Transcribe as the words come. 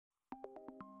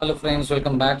Hello friends,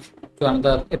 welcome back to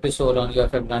another episode on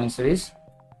UI5 learning series.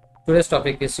 Today's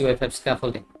topic is UI5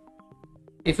 scaffolding.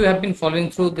 If you have been following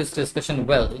through this discussion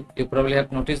well, you probably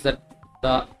have noticed that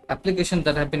the application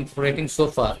that I have been creating so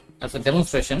far as a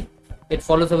demonstration, it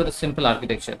follows a very simple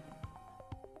architecture.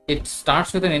 It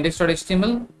starts with an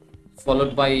index.html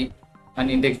followed by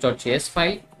an index.js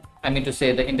file. I mean to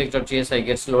say the index.js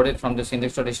gets loaded from this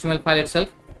index.html file itself.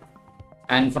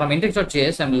 And from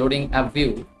index.js, I'm loading a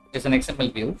view. Is an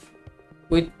XML view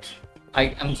with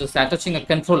I am just attaching a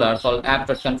controller called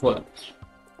app.controller.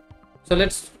 So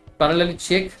let's parallelly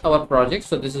check our project.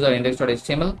 So this is our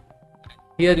index.html.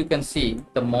 Here you can see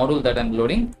the module that I'm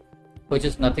loading, which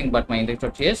is nothing but my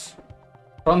index.js.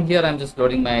 From here I'm just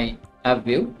loading my app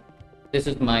view. This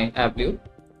is my app view,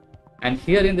 and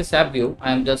here in this app view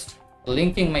I am just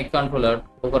linking my controller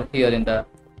over here in the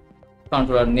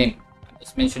controller name. I'm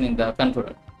just mentioning the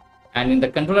controller. And in the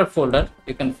controller folder,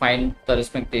 you can find the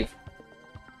respective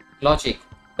logic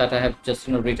that I have just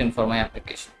written for my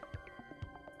application.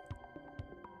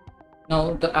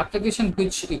 Now, the application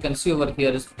which you can see over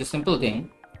here is the simple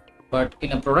thing, but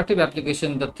in a productive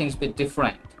application, the things be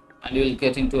different, and you will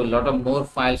get into a lot of more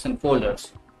files and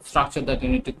folders structure that you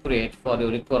need to create for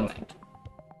your requirement.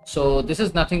 So this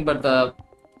is nothing but the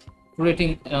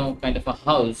creating kind of a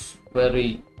house where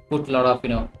we put a lot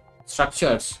of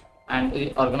structures and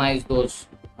we organize those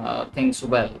things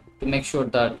well to make sure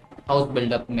that house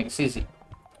build-up makes easy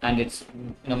and it's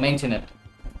maintainable.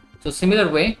 So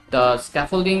similar way, the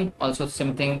scaffolding also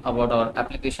same thing about our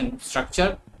application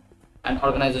structure and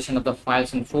organization of the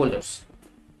files and folders.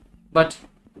 But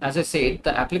as I said,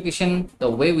 the application, the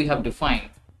way we have defined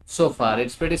so far,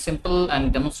 it's pretty simple,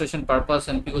 and demonstration purpose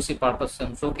and POC purpose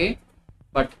seems okay.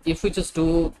 But if we just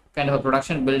do kind of a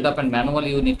production build up and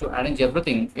manually you need to arrange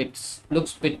everything, it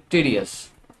looks a bit tedious.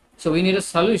 So we need a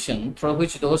solution through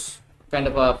which those kind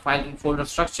of a file and folder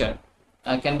structure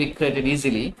can be created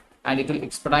easily, and it will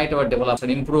expedite our development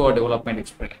and improve our development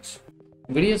experience.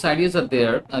 Various ideas are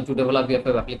there to develop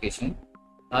UI5 application.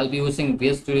 I'll be using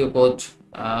VSCODE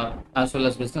as well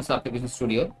as Business Application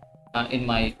Studio in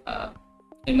my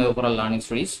overall learning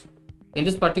series. In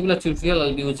this particular tutorial,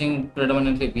 I'll be using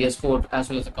predominantly VSCODE as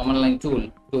well as a command line tool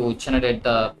to generate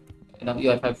the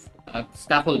UI5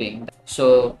 scaffolding.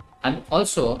 So, and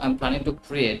also I'm planning to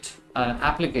create an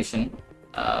application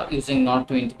using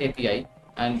Northwind Api,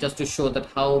 and just to show that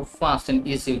how fast and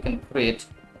easy you can create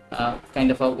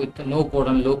kind of a with no code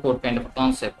and low code kind of a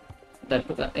concept that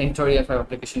the entire UI5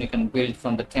 application you can build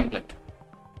from the template.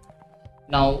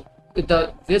 Now, with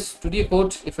the VS Studio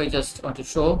Code, if I just want to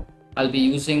show, I'll be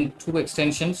using two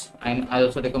extensions, and I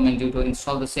also recommend you to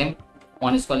install the same.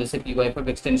 One is called SAP UI5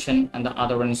 extension, and the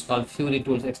other one is called Fiori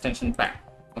Tools extension pack.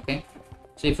 Okay,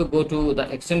 so if you go to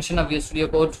the extension of VS Studio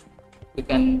Code,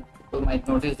 you might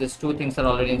notice these two things are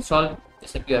already installed: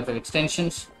 SAP UI5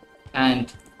 extensions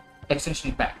and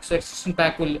extension pack. So extension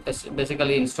pack will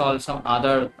basically install some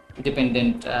other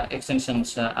dependent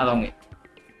extensions along it.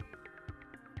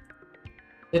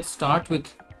 Let's start with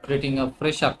creating a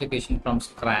fresh application from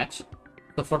scratch.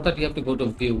 So for that, you have to go to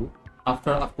view.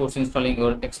 After, of course, installing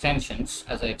your extensions,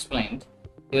 as I explained,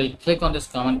 you will click on this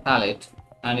command palette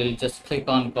and you'll just click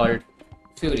on called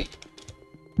Fiori.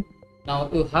 Now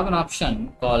you have an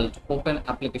option called Open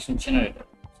Application Generator.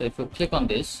 So if you click on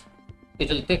this, it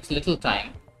will take little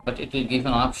time, but it will give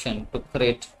an option to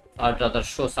create or rather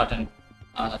show certain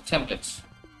templates.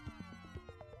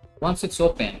 Once it's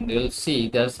open, you will see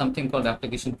there's something called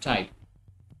application type.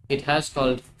 It has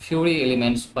called Fiori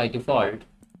elements by default.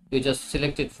 You just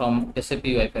select it from SAP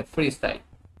UI5 Freestyle.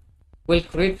 We'll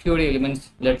create Fiori elements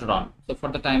later on. So for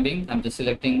the time being, I'm just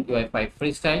selecting UI5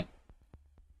 Freestyle.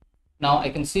 Now I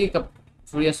can see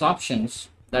various options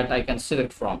that I can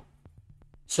select from.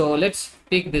 So let's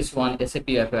pick this one, SAP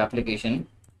UI5 application,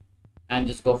 and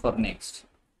just go for next.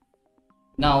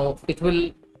 Now it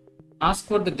will ask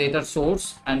for the data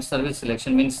source and service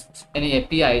selection, means any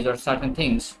APIs or certain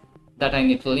things that I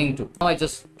need to link to. Now I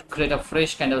just create a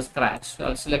fresh kind of scratch. So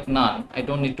I'll select none. I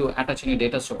don't need to attach any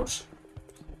data source.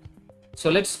 So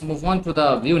let's move on to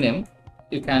the view name.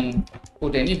 You can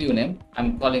put any view name.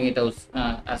 I'm calling it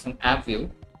as an app view.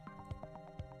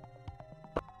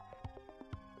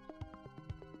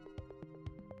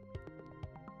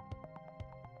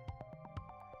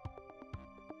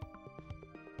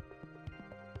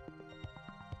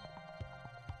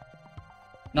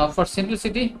 Now for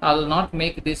simplicity, I'll not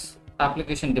make this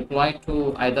application deployed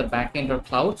to either backend or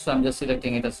cloud, so I'm just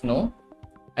selecting it as no.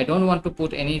 I don't want to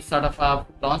put any sort of a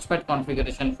launchpad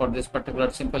configuration for this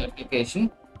particular simple application,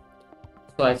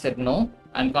 so I said no,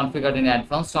 and configured in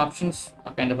advanced options,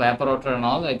 a kind of app router and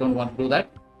all. I don't want to do that.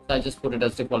 So I just put it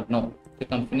as default no.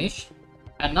 Click on finish,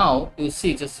 and now you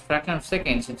see just a fraction of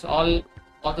seconds, it's all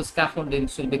the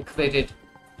scaffoldings will be created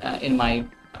in my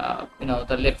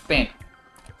the left pane,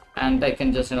 and I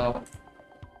can just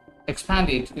expand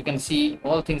it. You can see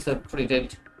all things are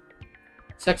created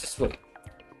successfully,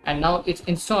 and now it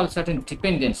installs certain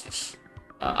dependencies.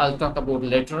 I'll talk about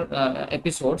later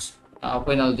episodes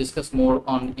when I'll discuss more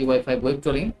on UI5 web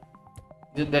tooling.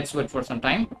 Let's wait for some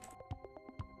time.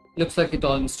 Looks like it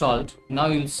all installed. Now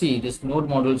you'll see this node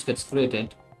modules gets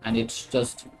created, and it's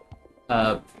just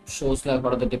shows like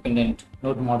what are the dependent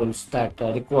node modules that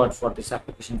are required for this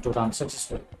application to run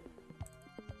successfully.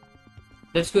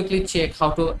 Let's quickly check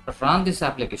how to run this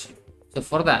application. So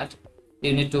for that,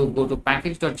 you need to go to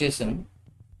package.json,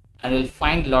 and you'll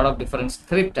find a lot of different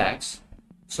script tags.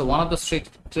 So one of the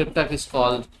script tags is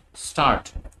called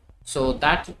start. So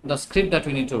that the script that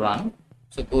we need to run.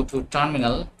 So go to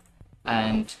terminal,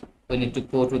 and we need to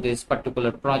go to this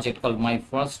particular project called my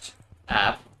first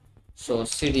app. So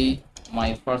cd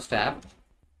my first app,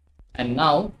 and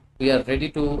now we are ready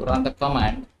to run the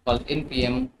command called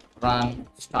npm run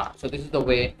start. So this is the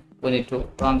way we need to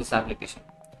run this application.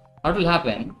 What will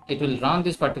happen, it will run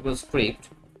this particular script,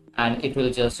 and it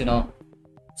will just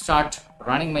start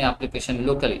running my application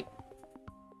locally.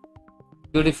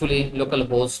 Beautifully,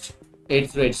 localhost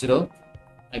 8080.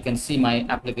 I can see my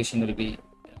application will be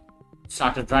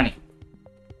started running.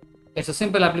 It's a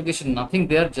simple application, nothing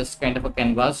there, just kind of a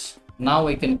canvas. Now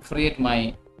I can create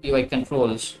my UI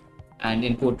controls and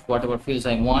input whatever fields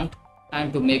I want,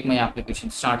 and to make my application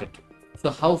started. So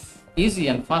how easy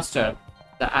and faster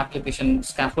the application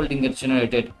scaffolding gets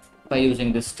generated by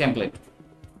using this template.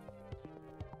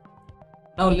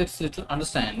 Now let's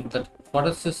understand that what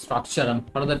is the structure and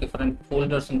what are the different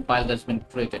folders and files that's been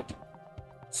created.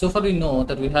 So far we know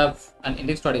that we have an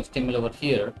index.html over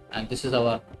here, and this is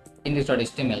our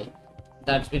index.html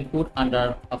that's been put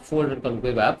under a folder called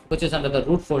web app, which is under the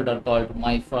root folder called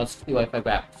my first UI5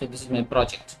 app. So this is my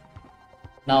project.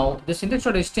 Now this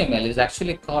index.html is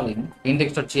actually calling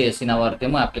index.js in our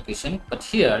demo application, but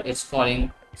here it's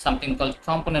calling something called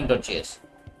component.js.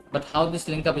 But how this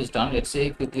link up is done, let's say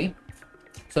quickly.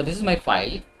 So this is my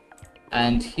file,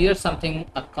 and here's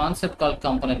a concept called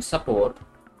component support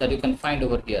that you can find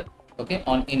over here. Okay,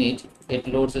 on init it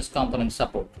loads this component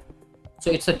support.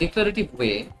 So it's a declarative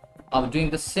way of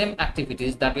doing the same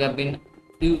activities that we have been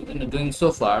doing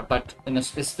so far, but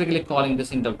specifically calling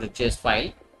this index.js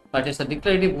file. But it's a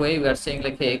declarative way. We are saying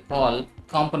like, hey, call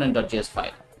component.js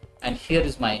file, and here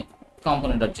is my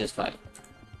component.js file.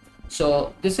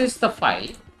 So this is the file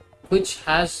which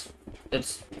has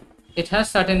it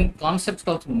has certain concepts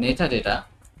called metadata,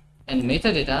 and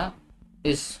metadata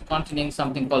is containing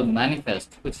something called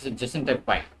manifest, which is a JSON type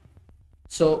file.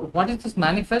 So what is this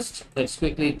manifest? Let's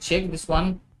quickly check this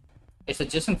one. It's a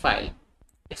JSON file.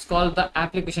 It's called the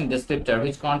application descriptor,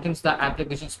 which contains the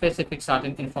application specific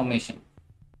certain information.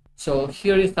 So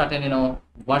here is certain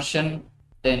version,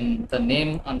 then the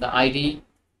name and the ID,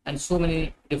 and so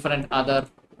many different other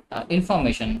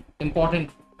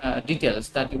important details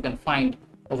that you can find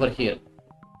over here.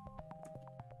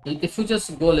 If you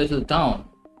just go a little down,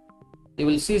 you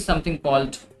will see something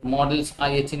called models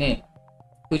I18A,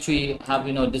 which we have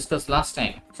discussed last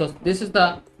time. So this is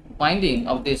the binding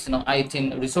of this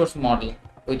I18 resource model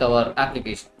with our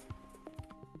application.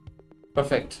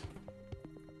 Perfect.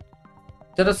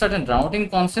 There are certain routing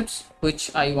concepts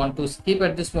which I want to skip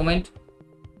at this moment,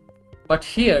 but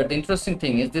here the interesting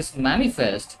thing is this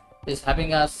manifest is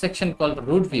having a section called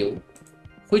root view,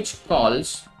 which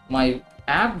calls my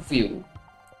app view.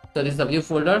 So this is the view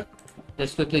folder.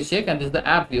 Let's quickly check, and this is the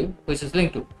app view which is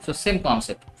linked to. So same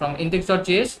concept from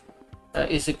index.js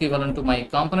is equivalent to my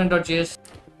component.js.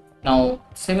 Now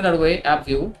similar way, app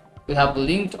view, we have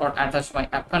linked or attached my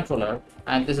app controller,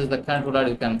 and this is the controller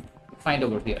you can find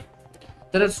over here.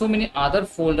 There are so many other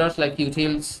folders like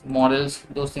utils, models,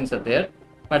 those things are there,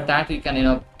 but that we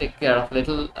can take care of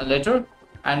little later.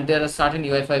 And there are certain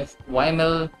UI5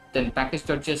 YML, then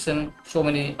package.json, so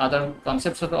many other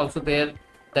concepts are also there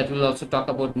that we'll also talk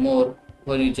about more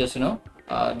when we just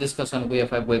discuss on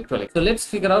UI5 web tooling. So let's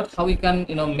figure out how we can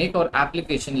make our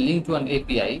application link to an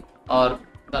API, or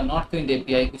the Northwind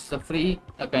API, which is a free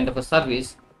kind of a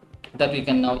service that we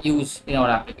can now use in our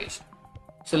application.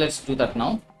 So let's do that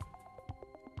now.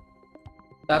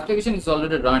 The application is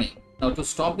already running. Now to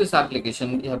stop this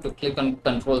application, you have to click on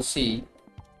Ctrl+C.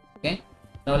 Okay.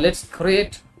 Now let's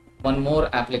create one more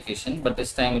application, but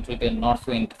this time it will be a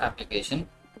Northwind application.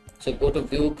 So go to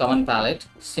View Command Palette,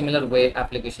 similar way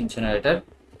application generator,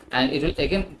 and it will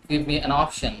again give me an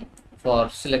option for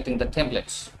selecting the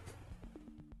templates.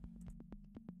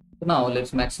 Now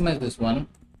let's maximize this one.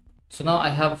 So now I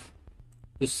have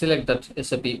to select that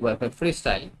SAP Wi-Fi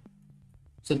Freestyle.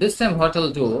 So this time what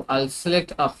I'll do, I'll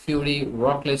select a Fiori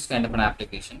worklist kind of an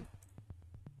application.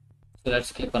 So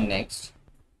let's click on next.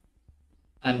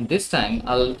 And this time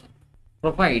I'll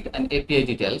provide an API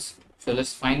details. So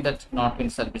let's find that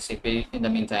Northwind service API in the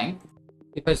meantime.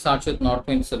 If I search with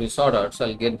Northwind service order, so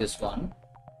I'll get this one.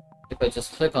 If I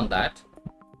just click on that,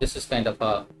 this is kind of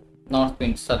a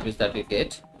Northwind service that we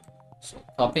get. So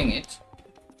copying it,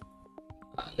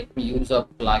 let me use a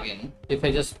plugin. If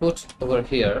I just put over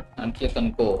here and click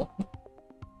on go,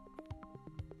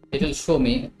 it will show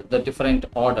me the different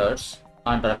orders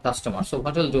under a customer. So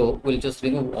what we'll do, we'll just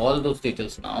remove all those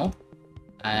details now,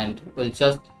 and we'll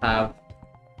just have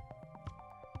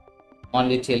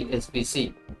only till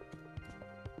SBC.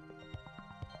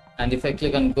 And if I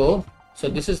click on go, so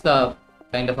this is the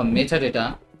kind of a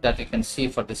metadata that we can see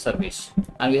for this service,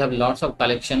 and we have lots of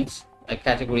collections like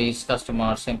categories,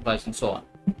 customers, employees, and so on.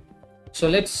 So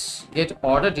let's get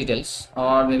order details,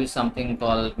 or maybe something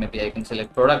called, maybe I can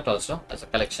select product also as a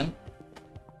collection.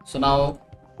 So now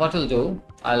what I'll do,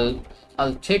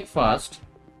 I'll take first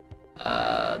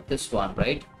this one,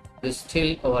 right? This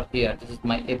till over here, this is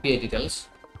my API details.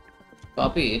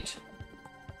 Copy it,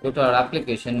 go to our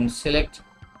application, select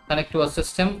connect to a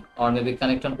system, or maybe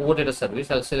connect on OData service.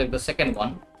 I'll select the second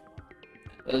one.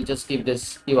 I'll just give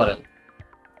this URL.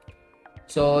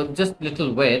 So just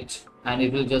little wait, and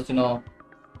it will just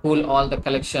pull all the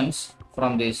collections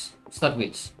from this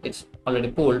service. It's already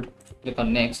pulled. Click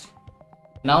on next.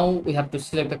 Now we have to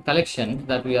select the collection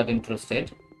that we are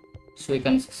interested. So we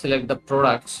can select the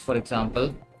products, for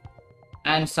example,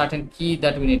 and certain key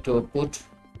that we need to put.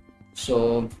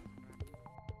 So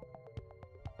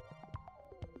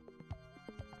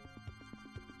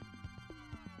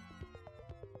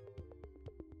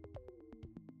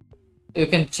you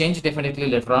can change definitely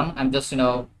later on. I'm just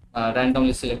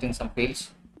randomly selecting some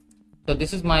fields. So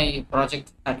this is my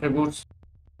project attributes.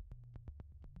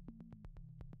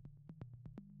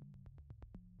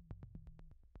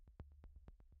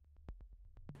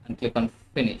 And click on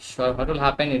finish. So what will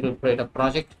happen, it will create a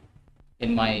project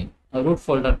in my root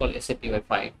folder called SAP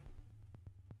UI5.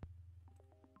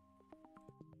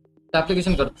 The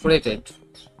application got created.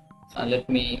 Let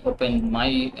me open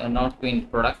my Northwind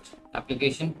product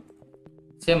application.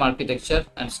 Same architecture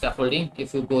and scaffolding.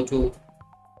 If you go to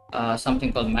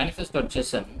something called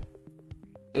manifest.json,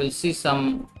 you will see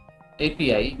some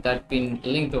API that's been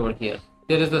linked over here.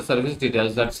 Here is the service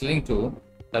details that's linked to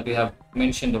that we have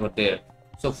mentioned over there.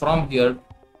 So from here,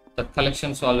 the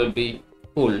collections all will be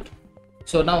pulled.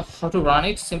 So now how to run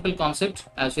it? Simple concept.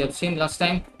 As you have seen last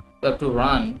time, we have to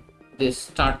run this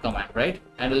start command, right?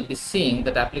 And we'll be seeing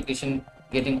that application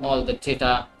getting all the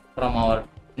data from our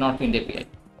Northwind API.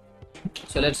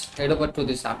 So let's head over to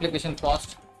this application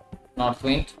first,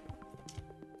 Northwind,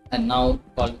 and now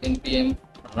called npm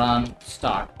run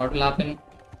start. What will happen?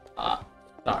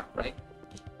 Start, right?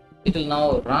 It will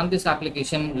now run this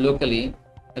application locally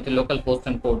with the local host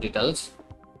and port details.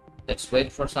 Let's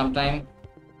wait for some time.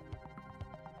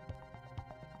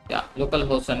 Yeah, local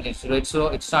host and it's right. So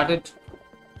it started.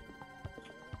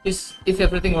 If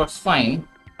everything works fine,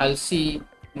 I'll see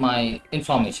my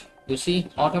information. You see,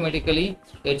 automatically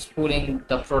it's pulling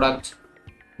the product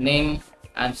name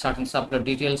and certain sublet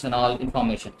details and all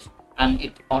information, and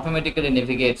it automatically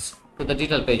navigates to the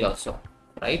detail page also,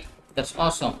 right? That's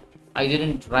awesome. I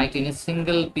didn't write in a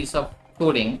single piece of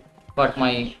coding, but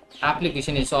my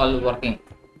application is all working,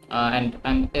 and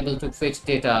I'm able to fetch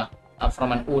data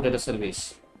from an OData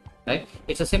service, right?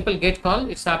 It's a simple get call.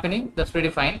 It's happening. That's pretty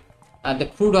fine. The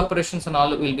crude operations and all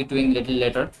we'll be doing little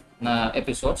later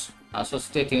episodes, so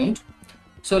stay tuned.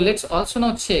 So let's also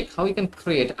now check how we can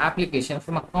create application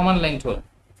from a command line tool,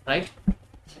 right?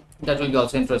 That will be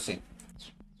also interesting,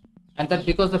 and that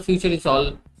because the future is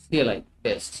all CLI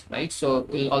based, right? So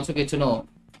we'll also get to know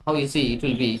how easy it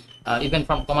will be. Even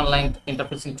from command line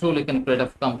interfacing tool, you can create a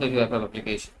complete UI5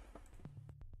 application.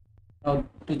 Now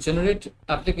to generate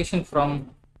application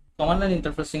from command line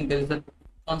interfacing, there is a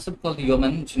concept called the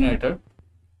YOMAN generator.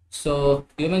 So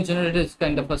YOMAN generator is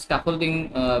kind of a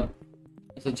scaffolding,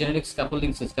 it's a generic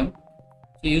scaffolding system.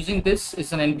 So using this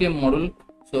is an npm module.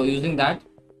 So using that,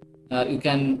 you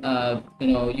can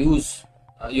use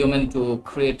YOMAN to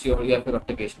create your UI5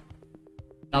 application.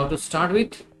 Now to start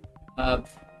with,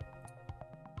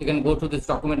 you can go to this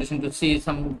documentation to see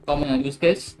some common use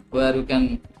case where you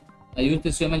can use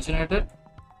this YOMAN generator.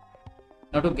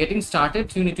 Now to getting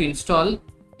started, you need to install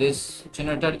this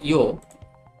generator io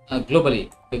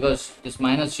globally, because this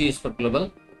 -g is for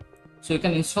global. So you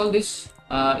can install this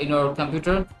in your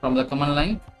computer from the command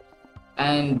line,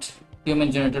 and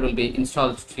YOMAN generator will be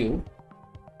installed to your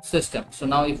system. So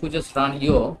now if we just run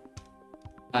yo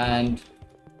and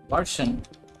version,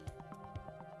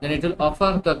 then it will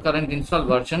offer the current install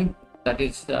version that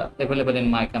is available in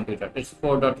my computer. It's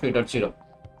 4.3.0.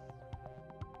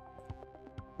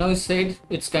 Now it said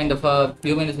it's kind of a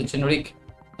YOMAN is a generic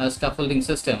scaffolding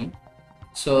system.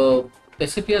 So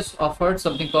SAP has offered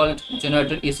something called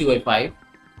generator ECY5.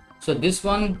 So this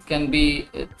one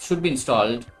should be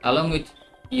installed along with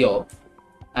yo,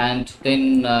 and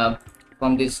then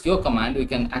from this yo command we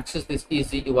can access this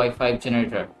easy UI5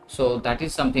 generator. So that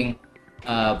is something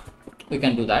we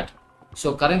can do that.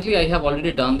 So currently I have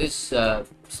already done this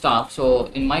stuff. So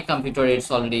in my computer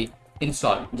it's already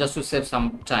installed, just to save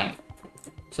some time.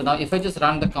 So now if I just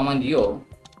run the command yo,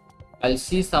 I'll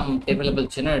see some available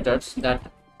generators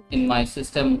that in my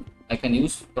system I can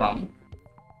use from.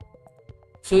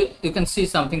 So you can see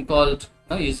something called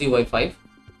easy UI5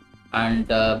 and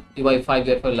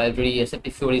UI5 library,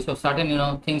 SAP Fiori. So certain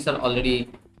things are already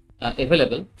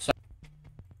available.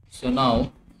 So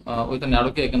now with an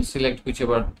arrow key I can select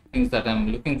whichever things that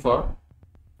I'm looking for,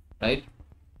 right?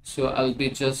 So I'll be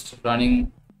just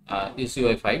running easy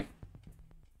UI5.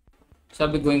 So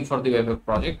I'll be going for the UI5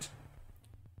 project.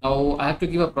 Now I have to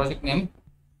give a project name.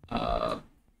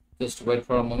 Just wait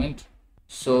for a moment.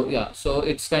 So yeah, so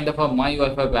it's kind of a my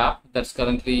UI5 app. That's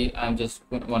currently I'm just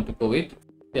want to go with.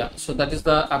 Yeah, so that is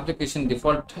the application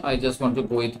default. I just want to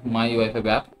go with my UI5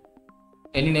 app.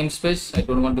 Any namespace, I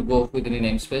don't want to go with any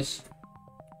namespace.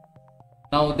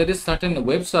 Now there is certain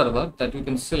web server that you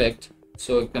can select.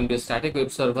 So it can be a static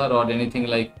web server or anything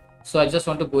like. So I just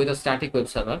want to go with a static web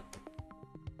server.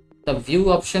 The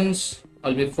view options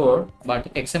will be 4,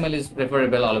 but XML is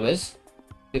preferable always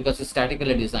because it's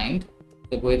statically designed.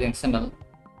 So go with XML.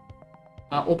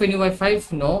 Open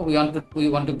UI5, no, we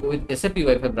want to go with SAP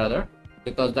UI5 rather,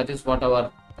 because that is what our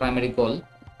primary goal.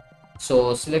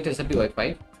 So select SAP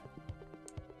UI5.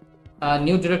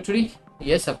 New directory,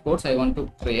 yes, of course I want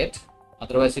to create,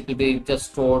 otherwise it will be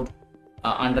just stored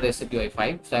under SAP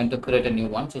UI5. So I want to create a new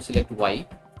one, so select Y.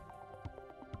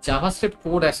 JavaScript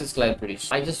code access libraries,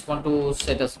 I just want to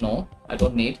set as no, I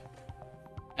don't need,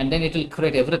 and then it will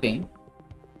create everything,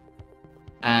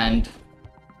 and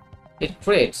it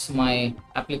creates my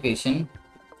application.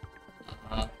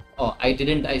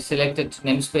 I selected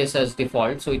namespace as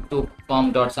default, so it took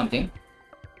form dot something,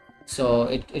 so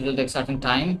it will take certain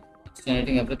time. It's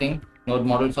generating everything. Node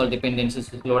modules, all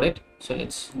dependencies is loaded. So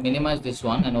let's minimize this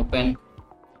one and open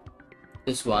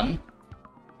this one.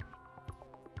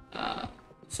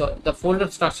 So the folder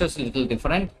structure is a little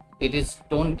different.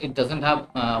 It doesn't have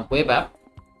web app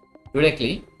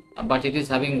directly, but it is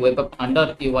having web app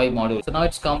under UI module. So now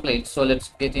it's complete. So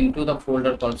let's get into the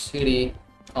folder called cd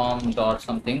com dot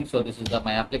something. So this is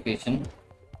my application,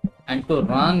 and to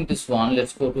run this one,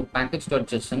 let's go to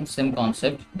package.json, same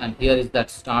concept, and here is that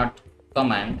start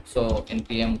command. So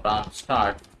npm run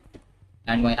start,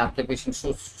 and my application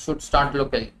should start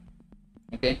locally.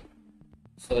 Okay,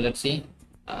 so let's see.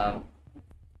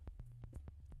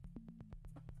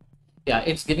 Yeah,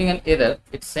 it's giving an error.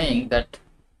 It's saying that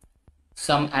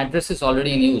some address is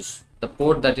already in use, the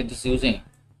port that it is using,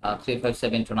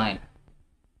 35729.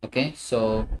 Okay,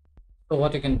 so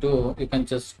what you can do, you can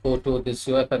just go to this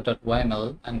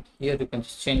UI5.yml, and here you can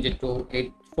just change it to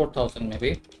 4000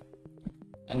 maybe,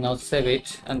 and now save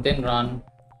it and then run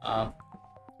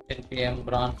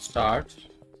npm run start.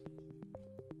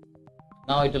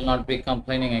 Now it will not be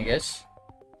complaining, I guess,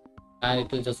 and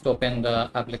it will just open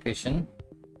the application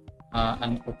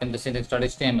and open the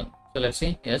syntax.html. So let's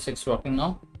see. Yes, it's working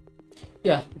now.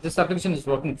 Yeah, this application is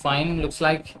working fine, looks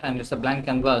like, and it's a blank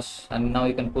canvas, and now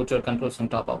you can put your controls on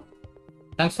top of.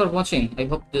 Thanks for watching. I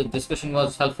hope the discussion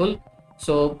was helpful.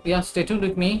 So yeah, stay tuned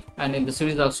with me and in the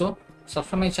series also.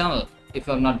 Subscribe my channel if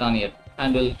you have not done yet,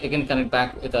 and we'll again connect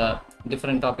back with a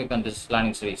different topic on this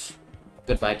learning series.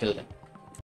 Goodbye till then.